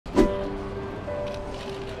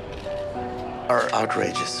are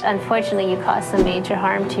outrageous. Unfortunately, you cause some major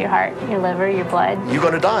harm to your heart, your liver, your blood. You're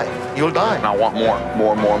gonna die. You'll die. And I want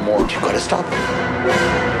more. You gotta stop it.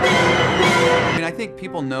 I mean, I think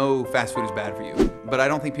people know fast food is bad for you, but I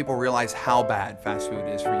don't think people realize how bad fast food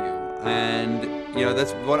is for you. And you know,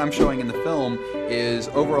 that's what I'm showing in the film is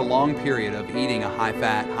over a long period of eating a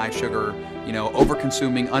high-fat, high-sugar, you know,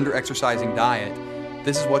 over-consuming, under-exercising diet,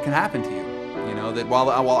 this is what can happen to you. You know, that while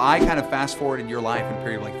I kind of fast-forwarded your life in a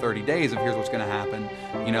period of like 30 days of here's what's going to happen,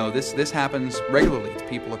 you know, this happens regularly to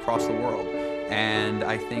people across the world. And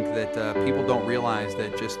I think that people don't realize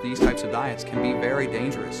that just these types of diets can be very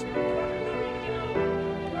dangerous.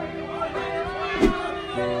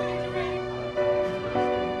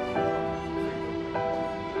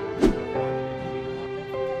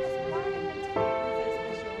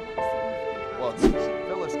 Well,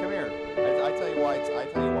 Phyllis, come here. I tell you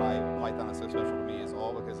why Python is so special to me is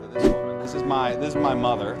all because of this woman. This is my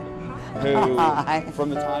mother, who from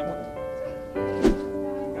the time.